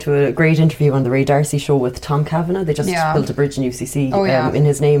was listening to a great interview on the Ray D'Arcy show with Tom Kavanagh. They just built a bridge in UCC in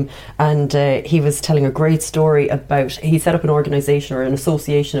his name, and he was telling a great story about, he set up an organisation or an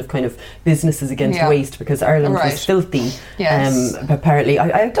association of kind of businesses against waste, because Ireland was filthy. Apparently,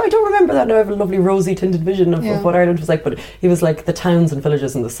 I don't remember that now. I have a lovely rosy tinted vision of what Ireland was like, but he was like, the towns and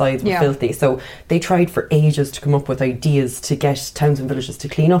villages and the sides were filthy, so they tried for ages to come up with ideas to get towns and villages to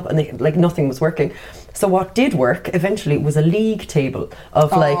clean up, and they, like, nothing was working. So what did work eventually was a league table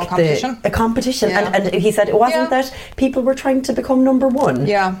of a competition. And he said it wasn't that people were trying to become number one,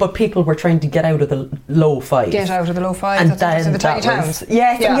 but people were trying to get out of the low five. And then the tidy towns.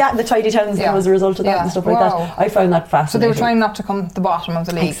 The tidy towns as a result of that and stuff like that. I found that fascinating. So they were trying not to come the bottom of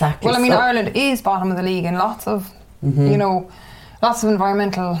the league. Exactly. Well, I mean, Ireland is bottom of the league in lots of you know, lots of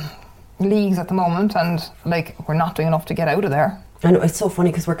environmental leagues at the moment, and like, we're not doing enough to get out of there. I know, it's so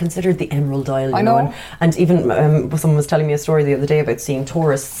funny because we're considered the Emerald Isle, you know, and even someone was telling me a story the other day about seeing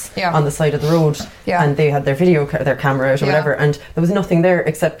tourists on the side of the road, and they had their their camera out or whatever, and there was nothing there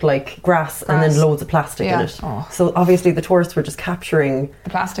except like grass and then loads of plastic in it. So obviously the tourists were just capturing the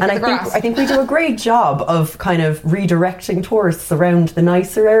plastic, and I think we do a great job of kind of redirecting tourists around the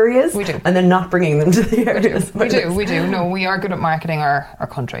nicer areas. We do, and then not bringing them to the areas. We do. No, we are good at marketing our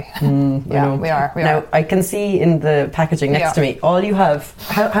country. We are. Now I can see in the packaging next to me, all you have.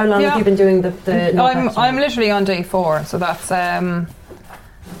 How long have you been doing the I'm literally on day 4, so that's a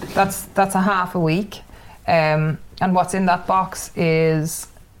half a week, and what's in that box is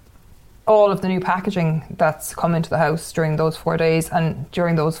all of the new packaging that's come into the house during those 4 days. And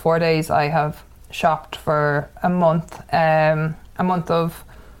during those 4 days I have shopped for a month of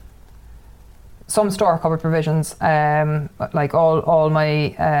some store cupboard provisions, like all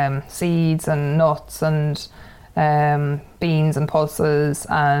my seeds and nuts and beans and pulses,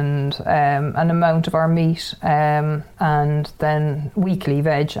 and an amount of our meat, and then weekly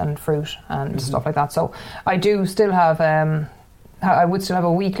veg and fruit and stuff like that. So I do still have I would still have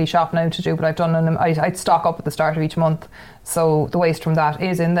a weekly shop now to do, but I've done I'd stock up at the start of each month, so the waste from that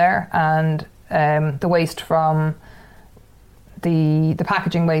is in there, and the waste from the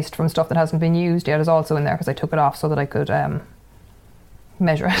packaging waste from stuff that hasn't been used yet is also in there, because I took it off so that I could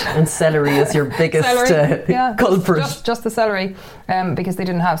measure it. And celery is your biggest culprit. Just the celery, because they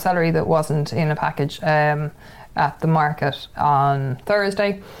didn't have celery that wasn't in a package at the market on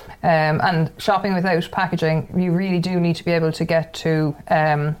Thursday. And shopping without packaging, you really do need to be able to get to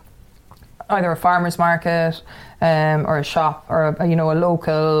either a farmer's market or a shop or a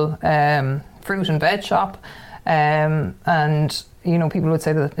local fruit and veg shop. And people would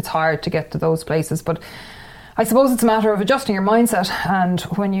say that it's hard to get to those places, but I suppose it's a matter of adjusting your mindset, and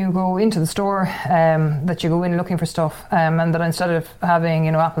when you go into the store, that you go in looking for stuff, and that instead of having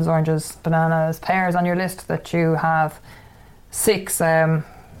apples, oranges, bananas, pears on your list, that you have 6 6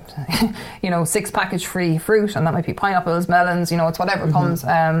 package free fruit, and that might be pineapples, melons, it's whatever comes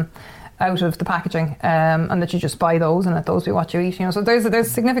out of the packaging, and that you just buy those and let those be what you eat. So there's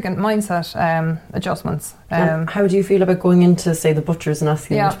significant mindset adjustments. How do you feel about going into, say, the butchers and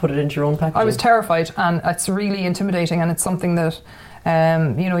asking them to put it into your own packaging? I was terrified, and it's really intimidating, and it's something that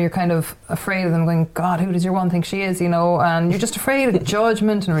you're kind of afraid of them going, God, who does your one think she is, and you're just afraid of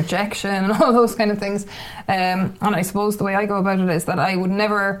judgment and rejection and all those kind of things. And I suppose the way I go about it is that I'd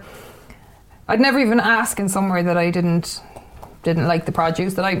never even ask in somewhere that I didn't like the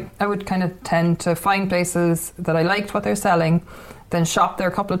produce, that I would kind of tend to find places that I liked what they're selling, then shop there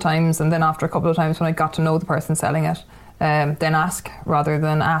a couple of times, and then after a couple of times when I got to know the person selling it, then ask rather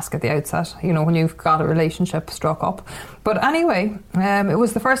than ask at the outset, when you've got a relationship struck up. But anyway, it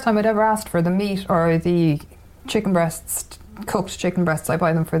was the first time I'd ever asked for the meat or the chicken breasts, cooked chicken breasts. I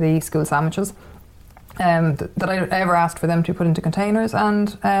buy them for the school sandwiches. That I ever asked for them to put into containers,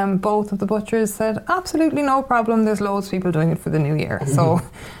 and both of the butchers said absolutely no problem, there's loads of people doing it for the new year. So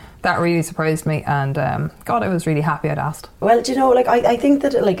that really surprised me, and God, I was really happy I'd asked. Well, I think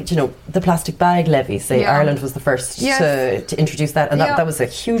that the plastic bag levy, say Ireland was the first to introduce that, and that was a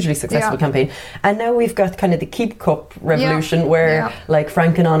hugely successful campaign. And now we've got kind of the Keep Cup revolution where like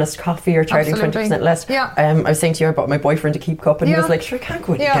Frank and Honest Coffee are charging 20% less. I was saying to you, I bought my boyfriend a Keep Cup, and he was like, sure, I can't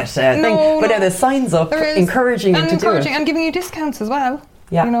go and get a thing. But now there's signs up encouraging you to do it. And giving you discounts as well.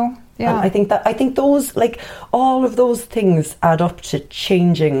 And I think those, like, all of those things add up to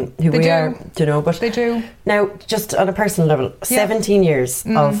changing who we are, but they do. Now, just on a personal level, 17 years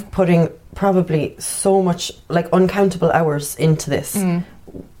of putting probably so much, like, uncountable hours into this.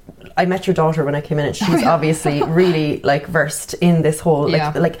 I met your daughter when I came in, and she's obviously really, like, versed in this whole,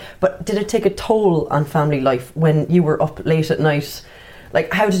 but did it take a toll on family life when you were up late at night?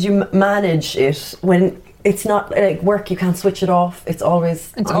 Like, how did you manage it when it's not like work, you can't switch it off, it's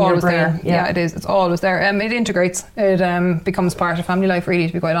always your brain? There. Yeah, it is, it's always there. It integrates, it becomes part of family life, really,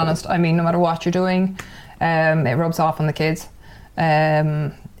 to be quite honest. I mean, no matter what you're doing, it rubs off on the kids.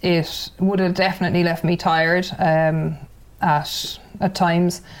 It would have definitely left me tired at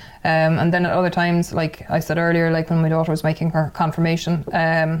times, and then at other times, like I said earlier, like when my daughter was making her confirmation,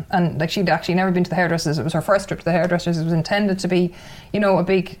 and like she'd actually never been to the hairdressers, it was her first trip to the hairdressers, it was intended to be, a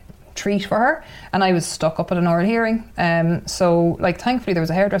big treat for her, and I was stuck up at an oral hearing, so like thankfully there was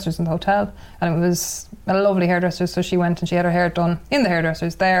a hairdressers in the hotel, and it was a lovely hairdresser, so she went and she had her hair done in the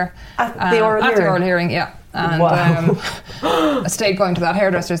hairdressers there at the oral hearing. And I stayed going to that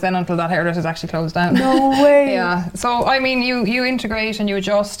hairdresser's then until that hairdresser's actually closed down. No way. So I mean, you integrate and you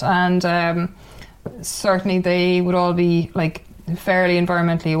adjust, and certainly they would all be like fairly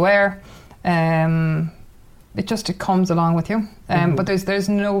environmentally aware. It comes along with you, but there's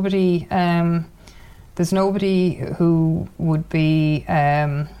nobody who would be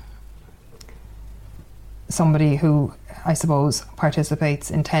somebody who, I suppose,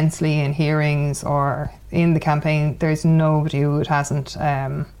 participates intensely in hearings or in the campaign. There's nobody who it hasn't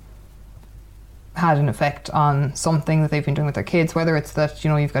had an effect on something that they've been doing with their kids, whether it's that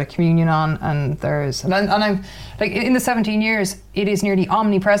you've got a communion on, and I'm like, in the 17 years it is nearly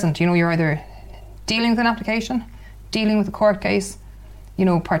omnipresent. You're either dealing with an application, dealing with a court case,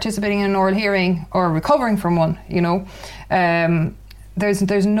 participating in an oral hearing, or recovering from one.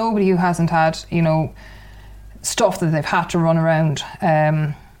 There's nobody who hasn't had stuff that they've had to run around,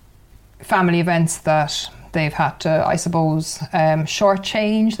 family events that they've had to, I suppose,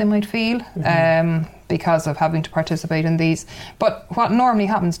 shortchange, they might feel, because of having to participate in these. But what normally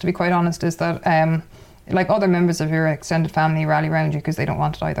happens, to be quite honest, is that like other members of your extended family rally around you because they don't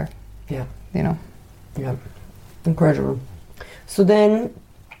want it either. Yeah. Yeah. Incredible. So then,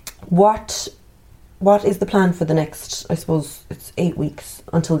 what is the plan for the next, I suppose it's 8 weeks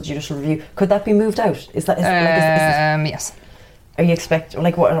until the judicial review? Could that be moved out? Is that yes. Are you what do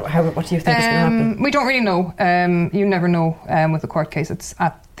you think is going to happen? We don't really know. You never know with the court case. It's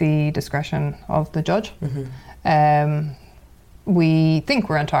at the discretion of the judge. We think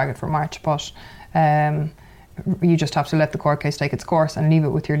we're on target for March, but you just have to let the court case take its course and leave it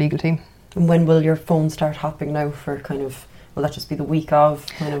with your legal team. And when will your phone start hopping now for kind of, will that just be the week of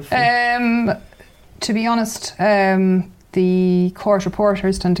kind of? To be honest, the court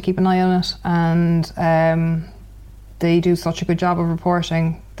reporters tend to keep an eye on it, and they do such a good job of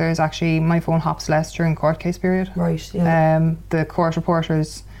reporting. There's actually, my phone hops less during court case period. Right, yeah. The court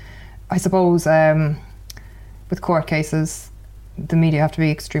reporters, I suppose, with court cases, the media have to be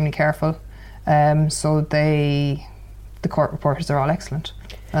extremely careful. So the court reporters are all excellent,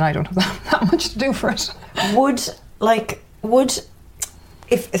 and I don't have that much to do for it.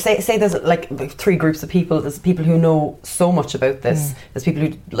 If say there's like 3 groups of people, there's people who know so much about this, there's people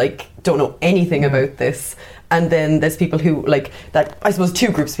who like don't know anything about this, and then there's people who like that, I suppose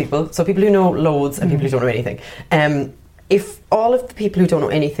 2 groups of people, so people who know loads and people who don't know anything. If all of the people who don't know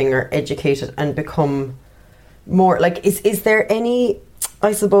anything are educated and become more like, is there any,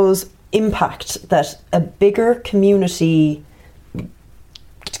 I suppose, impact that a bigger community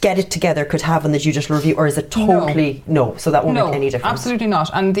get it together could have on the judicial review, or is it totally no? So that won't make any difference. Absolutely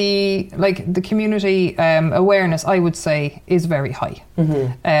not. And the community awareness, I would say, is very high.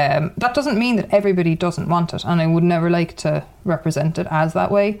 That doesn't mean that everybody doesn't want it, and I would never like to represent it as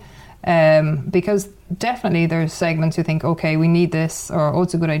that way, because definitely there's segments who think, okay, we need this, or oh,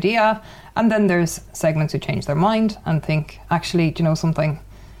 it's a good idea, and then there's segments who change their mind and think, actually, do you know something?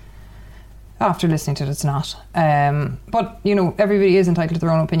 After listening to it, it's not. But, you know, everybody is entitled to their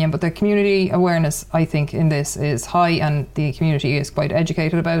own opinion, but the community awareness, I think, in this is high, and the community is quite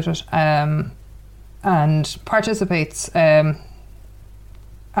educated about it, and participates as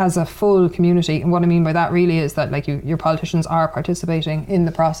a full community. And what I mean by that really is that, like, your politicians are participating in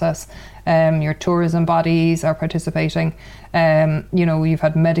the process, your tourism bodies are participating, you know, you've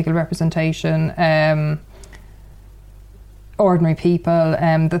had medical representation, ordinary people,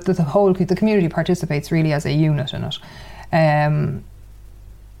 the community participates really as a unit in it.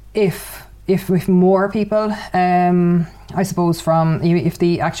 If more people, I suppose, if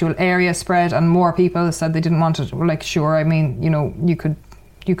the actual area spread and more people said they didn't want it, like, sure, I mean, you know, you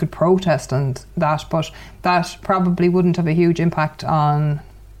could protest and that, but that probably wouldn't have a huge impact on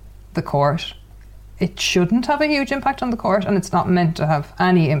the court. It shouldn't have a huge impact on the court, and it's not meant to have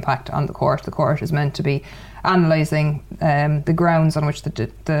any impact on the court. The court is meant to be analysing the grounds on which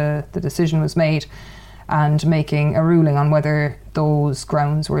the decision was made, and making a ruling on whether those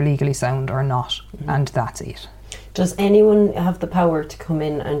grounds were legally sound or not, and that's it. Does anyone have the power to come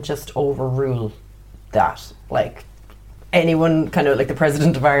in and just overrule that? Like, anyone, kind of like the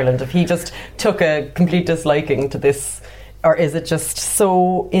President of Ireland, if he just took a complete disliking to this, or is it just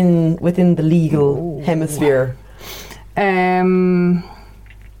so within the legal hemisphere?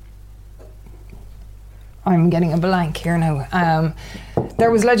 I'm getting a blank here now.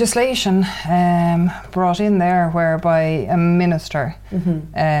 There was legislation brought in there whereby a minister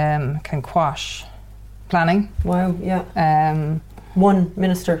can quash planning. Wow, yeah. One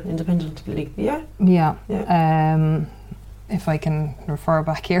minister independently, yeah? Yeah. If I can refer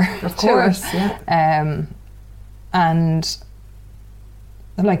back here of course, to it. Yeah. And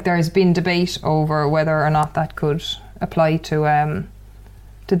like, there's been debate over whether or not that could apply to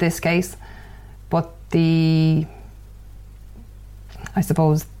this case, but I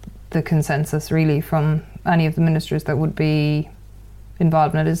suppose the consensus really from any of the ministers that would be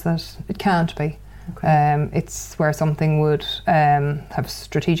involved in it is that it can't be. Okay. It's where something would have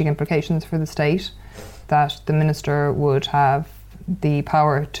strategic implications for the state, that the minister would have the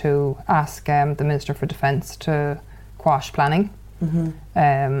power to ask the Minister for Defence to quash planning.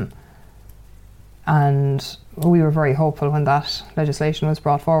 And we were very hopeful when that legislation was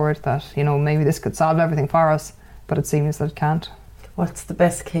brought forward that, you know, maybe this could solve everything for us, but it seems that it can't. What's the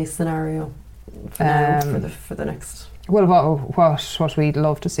best case scenario for now, for the next? Well, what we'd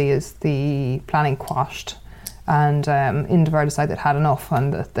love to see is the planning quashed, and Indever decide they'd had enough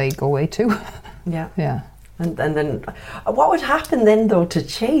and that they go away too. Yeah. Yeah. And then what would happen then, though, to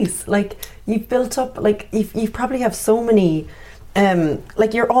Chase? Like, you've built up, like, you probably have so many,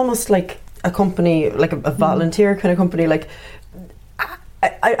 like, you're almost like a company, like a volunteer kind of company. Like,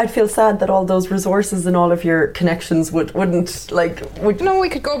 I'd feel sad that all those resources and all of your connections wouldn't No, we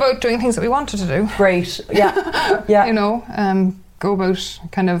could go about doing things that we wanted to do. Great, yeah, yeah. You know, go about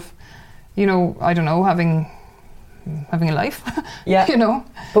kind of, you know, I don't know, having a life. Yeah. You know.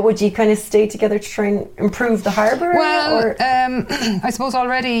 But would you kind of stay together to try and improve the harbour? Well, I suppose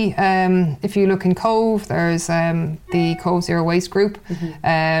already, if you look in Cove, there's the Cove Zero Waste Group.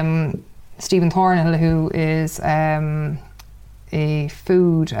 Stephen Thornhill, who is a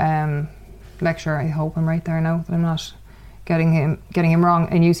food lecturer, I hope I'm right there now, that I'm not getting him wrong,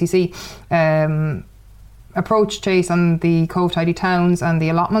 in UCC. approached Chase and the Cove Tidy Towns and the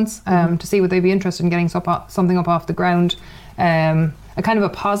allotments to see would they be interested in getting something up off the ground, a kind of a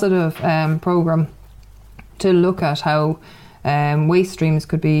positive programme to look at how waste streams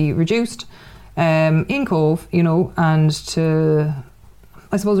could be reduced in Cove, and to,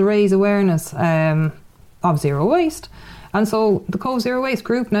 I suppose, raise awareness of zero waste. And so the Cove Zero Waste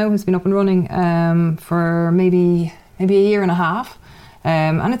group now has been up and running for maybe a year and a half.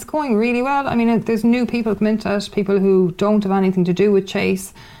 And it's going really well. I mean, there's new people come into it, people who don't have anything to do with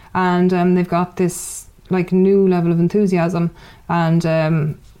Chase, and they've got this like new level of enthusiasm, and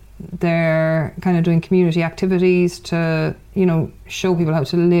they're kind of doing community activities to, show people how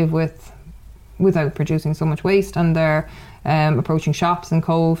to live without producing so much waste, and they're approaching shops in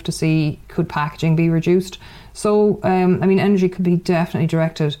Cove to see could packaging be reduced. So, energy could be definitely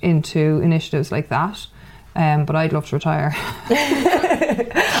directed into initiatives like that. But I'd love to retire.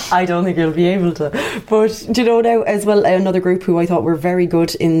 I don't think you'll be able to. But do you know now as well, another group who I thought were very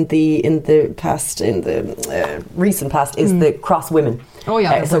good in the recent past is the Cross Women. Oh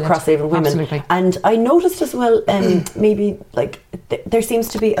yeah, so Cross Haven Women. Absolutely. And I noticed as well, maybe like there seems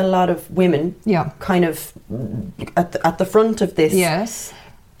to be a lot of women, kind of at the front of this. Yes.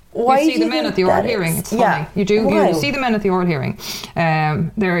 Why you see the men at the oral hearing. It's funny. Yeah. You do. You see the men at the oral hearing.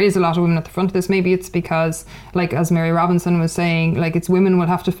 There is a lot of women at the front of this. Maybe it's because, like as Mary Robinson was saying, like it's women will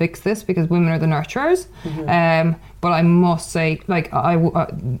have to fix this because women are the nurturers. But I must say, like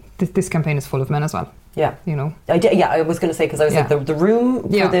this campaign is full of men as well. Yeah, I was going to say, because I was like the room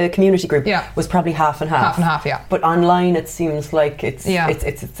for the community group was probably half and half. Half and half, yeah. But online it seems like it's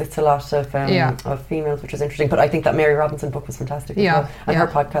a lot of females, which is interesting. But I think that Mary Robinson book was fantastic as well. And her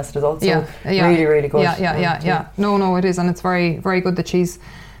podcast is also really, really good. Yeah. No, it is, and it's very, very good that she's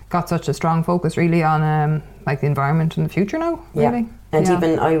got such a strong focus really on like the environment and the future now, really. And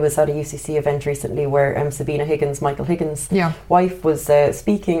even I was at a UCC event recently where Sabina Higgins, Michael Higgins' wife, was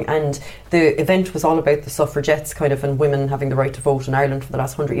speaking, and the event was all about the suffragettes kind of and women having the right to vote in Ireland for the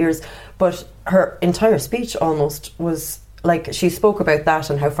last 100 years. But her entire speech almost was like she spoke about that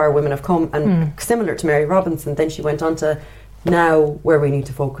and how far women have come, and similar to Mary Robinson, then she went on to now where we need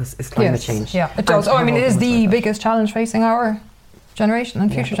to focus is climate change. Yeah, it does. It is the biggest challenge facing our generation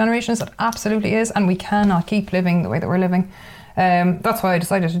and future generations. It absolutely is, and we cannot keep living the way that we're living. That's why I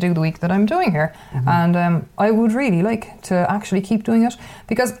decided to do the week that I'm doing here, and I would really like to actually keep doing it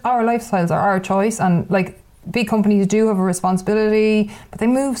because our lifestyles are our choice, and like big companies do have a responsibility, but they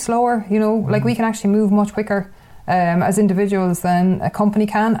move slower, like we can actually move much quicker as individuals than a company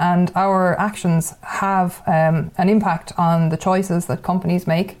can, and our actions have an impact on the choices that companies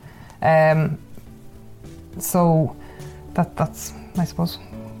make. So that's I suppose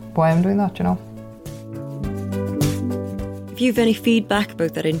why I'm doing that, If you have any feedback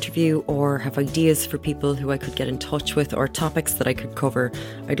about that interview or have ideas for people who I could get in touch with or topics that I could cover,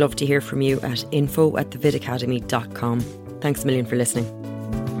 I'd love to hear from you at info@thevidacademy.com. Thanks a million for listening.